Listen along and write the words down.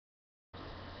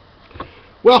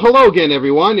Well, hello again,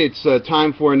 everyone. It's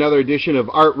time for another edition of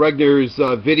Art Regner's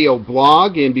video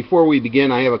blog. And before we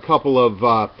begin, I have a couple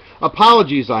of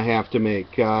apologies I have to make.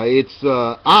 It's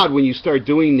odd when you start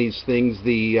doing these things,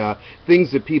 the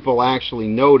things that people actually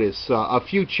notice. A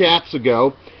few chats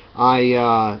ago,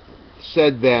 I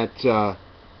said that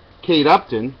Kate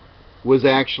Upton was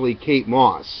actually Kate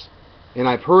Moss. And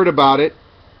I've heard about it.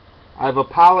 I've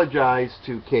apologized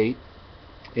to Kate,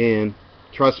 and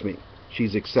trust me,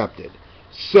 she's accepted.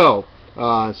 So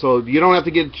you don't have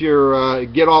to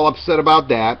get all upset about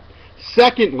that.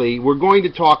 Secondly, we're going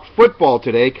to talk football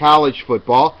today, college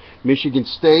football, Michigan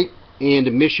State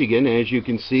and Michigan. As you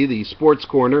can see, the Sports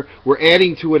Corner, we're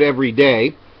adding to it every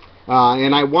day.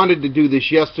 And I wanted to do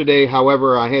this yesterday,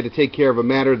 however, I had to take care of a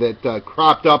matter that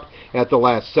cropped up at the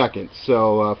last second.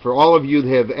 So for all of you that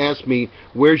have asked me,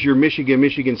 where's your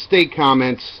Michigan State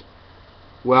comments?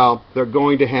 Well, they're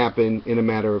going to happen in a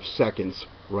matter of seconds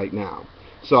right now.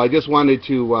 So I just wanted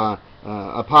to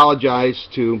apologize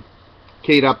to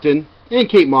Kate Upton, and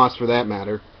Kate Moss for that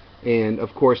matter, and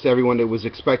of course everyone that was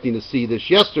expecting to see this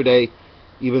yesterday,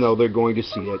 even though they're going to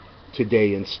see it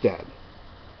today instead.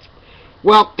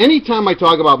 Well, anytime I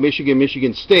talk about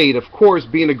Michigan State, of course,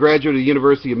 being a graduate of the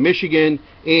University of Michigan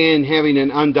and having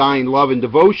an undying love and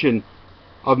devotion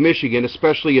of Michigan,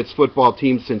 especially its football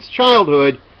team since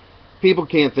childhood, people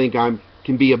can't think I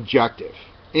can be objective.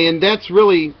 And that's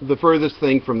really the furthest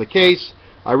thing from the case.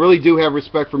 I really do have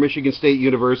respect for Michigan State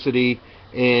University,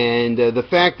 and the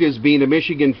fact is, being a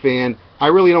Michigan fan, I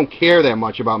really don't care that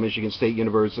much about Michigan State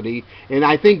University, and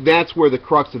I think that's where the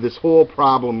crux of this whole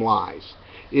problem lies,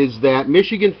 is that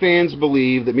Michigan fans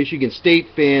believe that Michigan State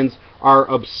fans are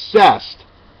obsessed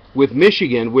with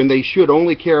Michigan when they should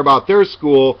only care about their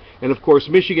school, and of course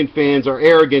Michigan fans are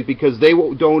arrogant because they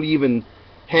don't even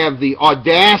have the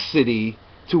audacity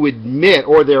to admit,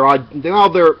 or they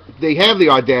have the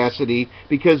audacity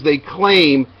because they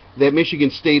claim that Michigan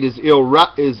State is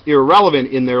irrelevant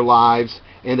in their lives,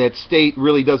 and that state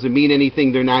really doesn't mean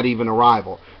anything. They're not even a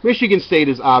rival. Michigan State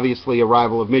is obviously a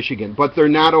rival of Michigan, but they're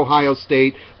not Ohio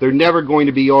State. They're never going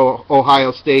to be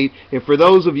Ohio State. And for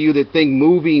those of you that think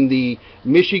moving the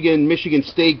Michigan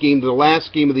State game to the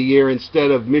last game of the year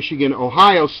instead of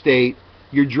Michigan-Ohio State,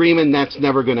 you're dreaming. That's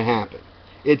never going to happen.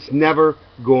 It's never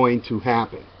going to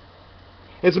happen.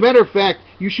 As a matter of fact,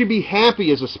 you should be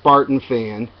happy as a Spartan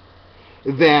fan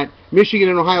that Michigan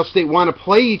and Ohio State want to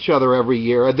play each other every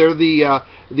year. They're the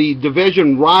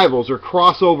division rivals, or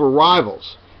crossover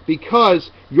rivals, because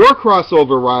your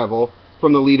crossover rival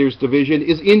from the Leaders Division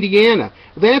is Indiana.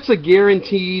 That's a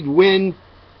guaranteed win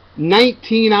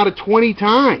 19 out of 20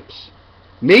 times.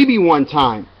 Maybe one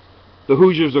time the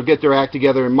Hoosiers will get their act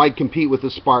together and might compete with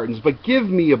the Spartans, but give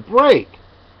me a break.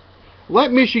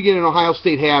 Let Michigan and Ohio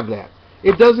State have that.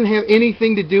 It doesn't have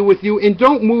anything to do with you, and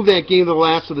don't move that game to the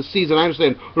last of the season. I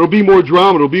understand, there'll be more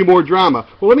drama, there'll be more drama.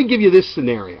 Well, let me give you this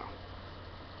scenario.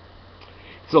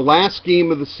 It's the last game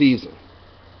of the season.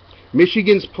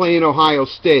 Michigan's playing Ohio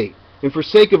State, and for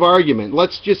sake of argument,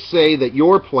 let's just say that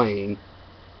you're playing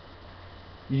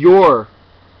your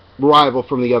rival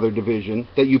from the other division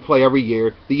that you play every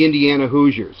year, the Indiana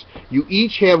Hoosiers. You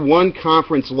each have one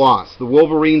conference loss, the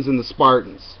Wolverines and the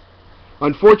Spartans.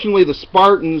 Unfortunately, the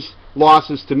Spartans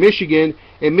losses to Michigan,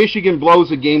 and Michigan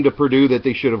blows a game to Purdue that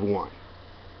they should have won.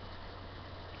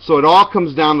 So it all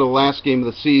comes down to the last game of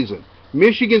the season.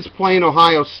 Michigan's playing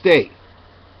Ohio State.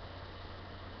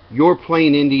 You're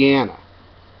playing Indiana.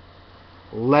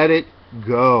 Let it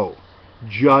go.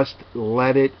 Just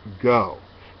let it go.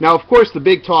 Now, of course, the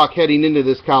big talk heading into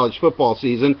this college football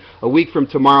season, a week from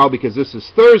tomorrow, because this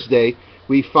is Thursday,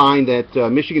 we find that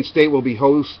Michigan State will be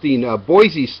hosting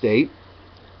Boise State,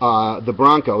 the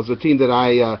Broncos, a team that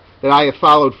I have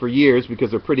followed for years because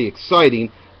they're pretty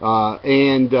exciting.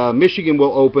 And Michigan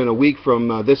will open a week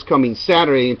from this coming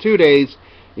Saturday in 2 days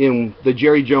in the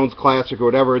Jerry Jones Classic, or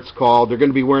whatever it's called. They're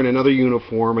going to be wearing another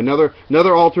uniform, another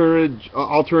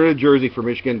alternative jersey for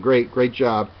Michigan. Great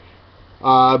job.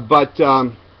 But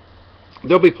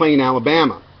they'll be playing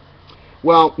Alabama.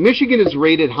 Well, Michigan is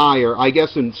rated higher, I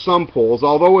guess, in some polls,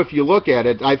 although if you look at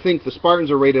it, I think the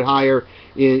Spartans are rated higher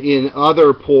in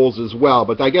other polls as well.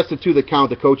 But I guess the two that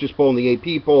count, the coaches poll and the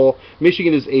AP poll,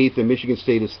 Michigan is 8th and Michigan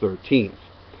State is 13th.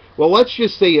 Well, let's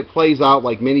just say it plays out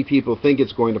like many people think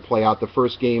it's going to play out the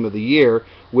first game of the year,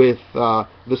 with the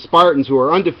Spartans, who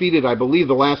are undefeated, I believe,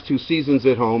 the last 2 seasons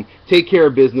at home, take care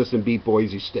of business and beat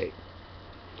Boise State.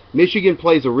 Michigan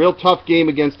plays a real tough game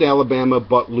against Alabama,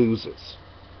 but loses.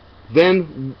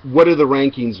 Then what do the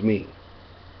rankings mean?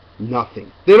 Nothing.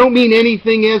 They don't mean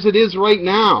anything as it is right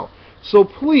now. So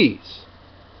please,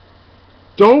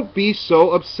 Don't be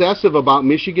so obsessive about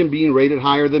Michigan being rated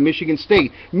higher than Michigan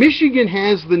State. Michigan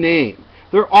has the name.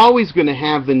 They're always going to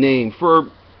have the name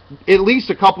for at least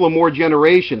a couple of more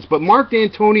generations. But Mark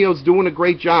D'Antonio's doing a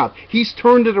great job. He's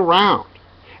turned it around.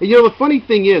 And you know, the funny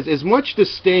thing is, as much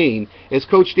disdain as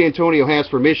Coach D'Antonio has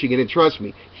for Michigan, and trust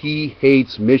me, he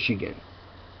hates Michigan.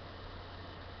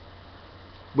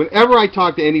 Whenever I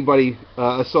talk to anybody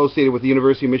associated with the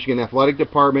University of Michigan Athletic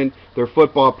Department, their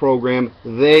football program,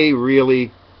 they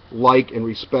really like and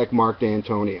respect Mark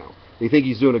D'Antonio. They think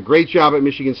he's doing a great job at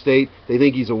Michigan State. They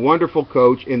think he's a wonderful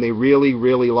coach, and they really,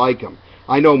 really like him.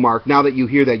 I know, Mark, now that you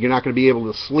hear that, you're not going to be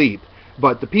able to sleep.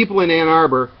 But the people in Ann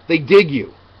Arbor, they dig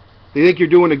you. They think you're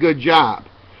doing a good job.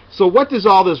 So what does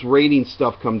all this rating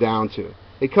stuff come down to?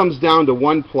 It comes down to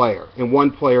one player, and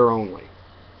one player only.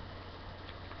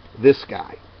 This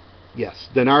guy. Yes,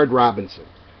 Denard Robinson.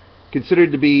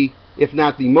 Considered to be, if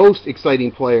not the most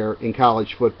exciting player in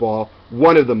college football,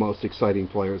 one of the most exciting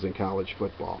players in college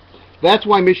football. That's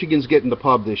why Michigan's getting the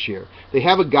pub this year. They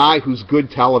have a guy who's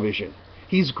good television.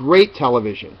 He's great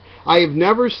television. I have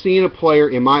never seen a player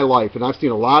in my life, and I've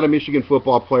seen a lot of Michigan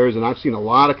football players, and I've seen a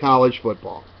lot of college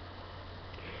football,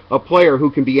 a player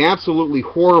who can be absolutely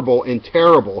horrible and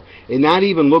terrible and not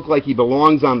even look like he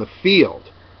belongs on the field,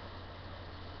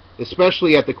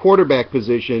 especially at the quarterback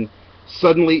position,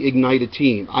 suddenly ignite a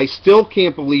team. I still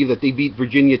can't believe that they beat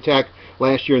Virginia Tech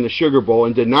last year in the Sugar Bowl,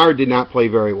 and Denard did not play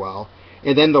very well.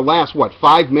 And then the last,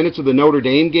 5 minutes of the Notre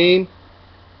Dame game,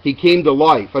 he came to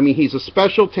life. I mean, he's a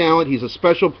special talent. He's a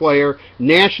special player.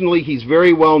 Nationally, he's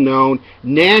very well known.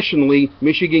 Nationally,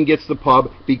 Michigan gets the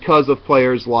pub because of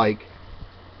players like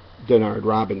Denard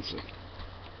Robinson.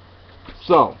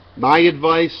 So, my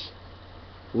advice,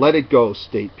 let it go,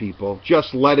 state people.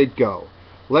 Just let it go.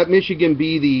 Let Michigan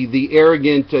be the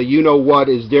arrogant, you-know-what,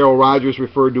 as Darryl Rogers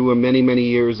referred to him many, many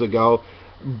years ago.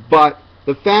 But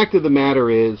the fact of the matter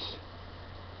is,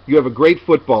 you have a great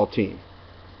football team.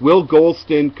 Will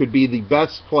Golston could be the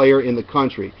best player in the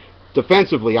country.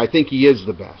 Defensively, I think he is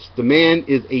the best. The man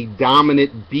is a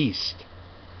dominant beast.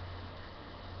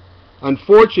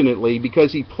 Unfortunately,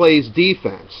 because he plays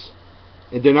defense,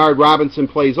 and Denard Robinson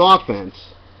plays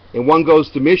offense, and one goes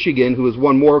to Michigan, who has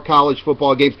won more college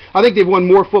football games. I think they've won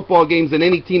more football games than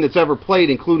any team that's ever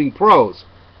played, including pros.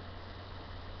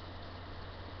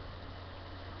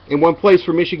 And one plays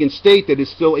for Michigan State that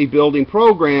is still a building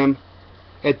program.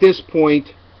 At this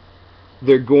point,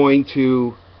 they're going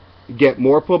to get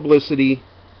more publicity.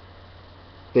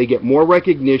 They get more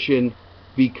recognition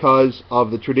because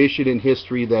of the tradition and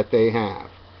history that they have.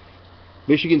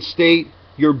 Michigan State,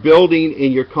 you're building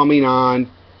and you're coming on.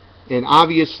 And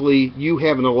obviously, you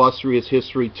have an illustrious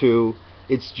history too.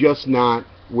 It's just not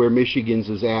where Michigan's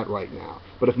is at right now.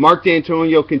 But if Mark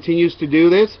D'Antonio continues to do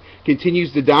this,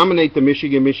 continues to dominate the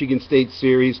Michigan State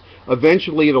series,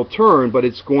 eventually it'll turn, but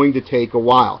it's going to take a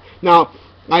while. Now,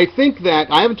 I think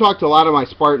that I haven't talked to a lot of my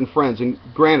Spartan friends, and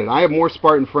granted, I have more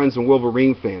Spartan friends than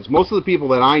Wolverine fans. Most of the people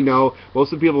that I know,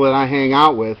 most of the people that I hang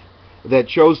out with that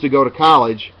chose to go to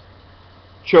college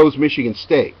chose Michigan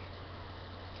State.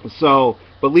 So,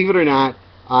 believe it or not,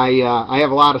 I have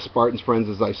a lot of Spartans friends,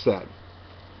 as I said.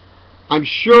 I'm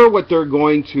sure what they're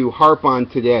going to harp on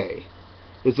today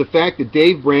is the fact that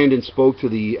Dave Brandon spoke to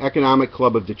the Economic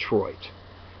Club of Detroit.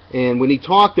 And when he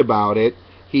talked about it,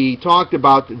 he talked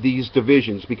about these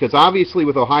divisions, because obviously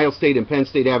with Ohio State and Penn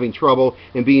State having trouble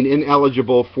and being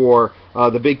ineligible for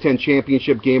the Big Ten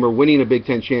championship game or winning a Big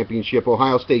Ten championship,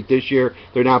 Ohio State this year,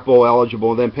 they're not bowl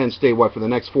eligible, and then Penn State, for the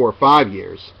next 4 or 5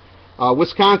 years.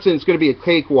 Wisconsin is going to be a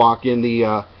cakewalk in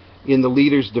the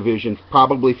leaders division,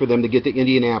 probably for them to get to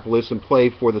Indianapolis and play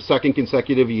for the second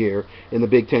consecutive year in the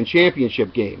Big Ten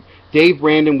championship game. Dave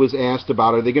Brandon was asked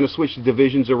about, are they going to switch the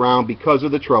divisions around because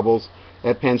of the troubles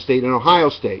at Penn State and Ohio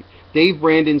State? Dave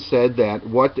Brandon said that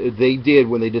what they did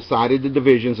when they decided the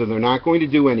divisions, and they're not going to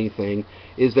do anything,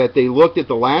 is that they looked at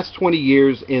the last 20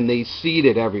 years and they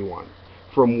seeded everyone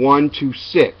from 1 to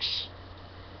 6.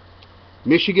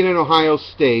 Michigan and Ohio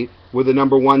State were the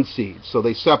number 1 seeds, so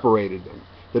they separated them.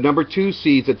 The number 2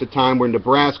 seeds at the time were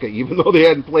Nebraska, even though they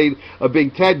hadn't played a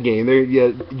Big Ten game there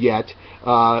yet.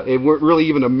 And weren't really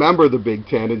even a member of the Big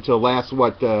Ten until last,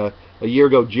 a year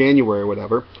ago, January or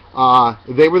whatever.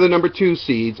 They were the number 2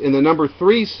 seeds, and the number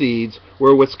 3 seeds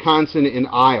were Wisconsin and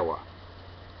Iowa.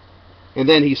 And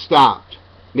then he stopped.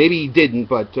 Maybe he didn't,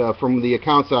 but from the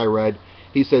accounts I read,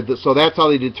 he said that, so that's how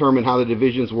they determined how the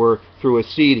divisions were through a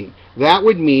seeding. That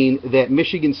would mean that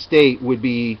Michigan State would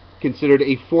be considered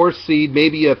a 4th seed,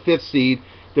 maybe a 5th seed,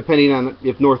 depending on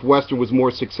if Northwestern was more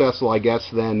successful, I guess,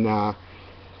 than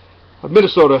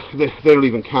Minnesota, they don't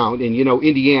even count, and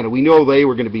Indiana, we know they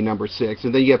were going to be number 6,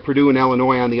 and then you have Purdue and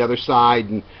Illinois on the other side,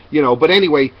 and but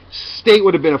anyway, State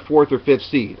would have been a 4th or 5th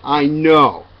seed. I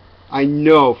know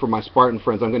from my Spartan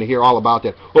friends, I'm going to hear all about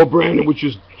that. Oh, Brandon was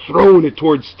just throwing it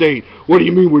towards State. What do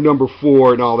you mean we're number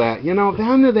 4 and all that?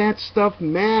 None of that stuff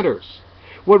matters.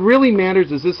 What really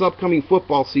matters is this upcoming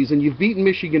football season, you've beaten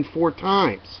Michigan 4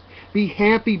 times. Be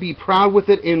happy, be proud with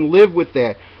it, and live with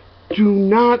that. Do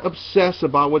not obsess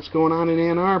about what's going on in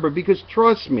Ann Arbor, because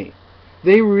trust me,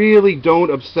 they really don't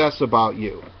obsess about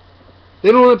you.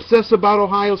 They don't obsess about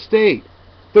Ohio State.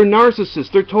 They're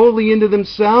narcissists. They're totally into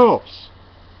themselves.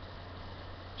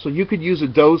 So you could use a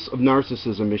dose of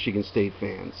narcissism, Michigan State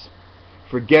fans.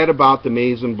 Forget about the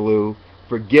maize and blue.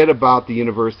 Forget about the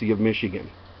University of Michigan.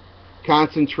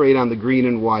 Concentrate on the green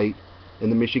and white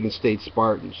and the Michigan State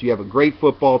Spartans. You have a great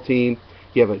football team.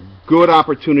 You have a good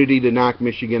opportunity to knock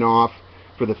Michigan off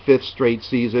for the 5th straight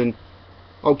season.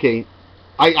 Okay,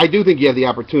 I do think you have the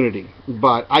opportunity,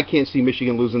 but I can't see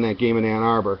Michigan losing that game in Ann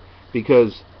Arbor,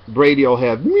 because Brady will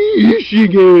have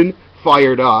Michigan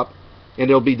fired up, and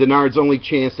it'll be Denard's only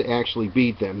chance to actually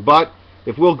beat them. But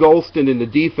if Will Golston in the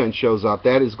defense shows up,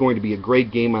 that is going to be a great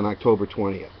game on October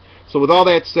 20th. So with all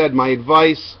that said, my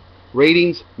advice,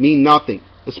 ratings mean nothing,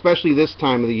 especially this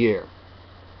time of the year.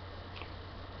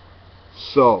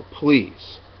 So,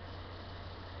 please,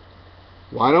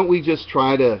 why don't we just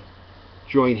try to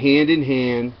join hand in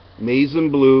hand, maize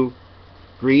and blue,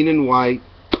 green and white.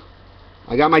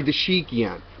 I got my dashiki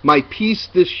on. My piece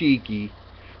dashiki.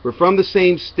 We're from the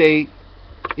same state.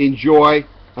 Enjoy.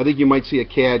 I think you might see a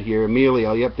cat here.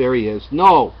 Emilio. Yep, there he is.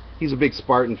 No, he's a big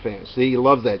Spartan fan. See, he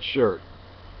loves that shirt.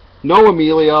 No,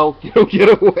 Emilio, you don't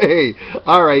get away.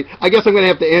 All right, I guess I'm going to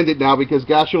have to end it now, because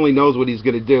gosh only knows what he's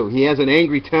going to do. He has an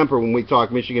angry temper when we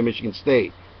talk Michigan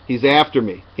State. He's after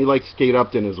me. He likes Kate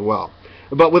Upton as well.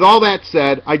 But with all that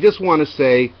said, I just want to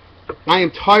say I am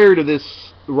tired of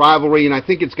this rivalry, and I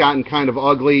think it's gotten kind of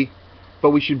ugly. But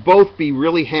we should both be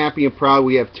really happy and proud.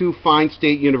 We have 2 fine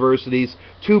state universities,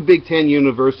 2 Big Ten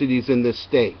universities in this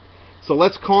state. So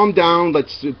let's calm down.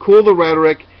 Let's cool the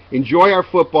rhetoric. Enjoy our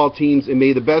football teams, and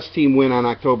may the best team win on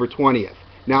October 20th.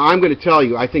 Now, I'm going to tell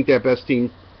you, I think that best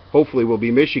team hopefully will be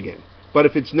Michigan. But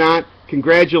if it's not,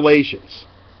 congratulations,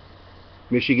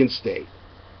 Michigan State.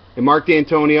 And Mark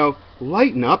D'Antonio,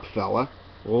 lighten up, fella.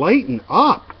 Lighten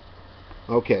up.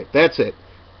 Okay, that's it.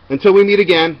 Until we meet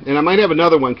again, and I might have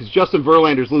another one, because Justin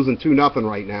Verlander's losing 2-0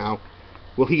 right now.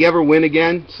 Will he ever win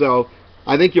again? So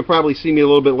I think you'll probably see me a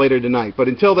little bit later tonight. But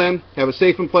until then, have a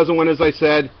safe and pleasant one, as I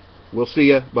said. We'll see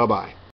you. Bye-bye.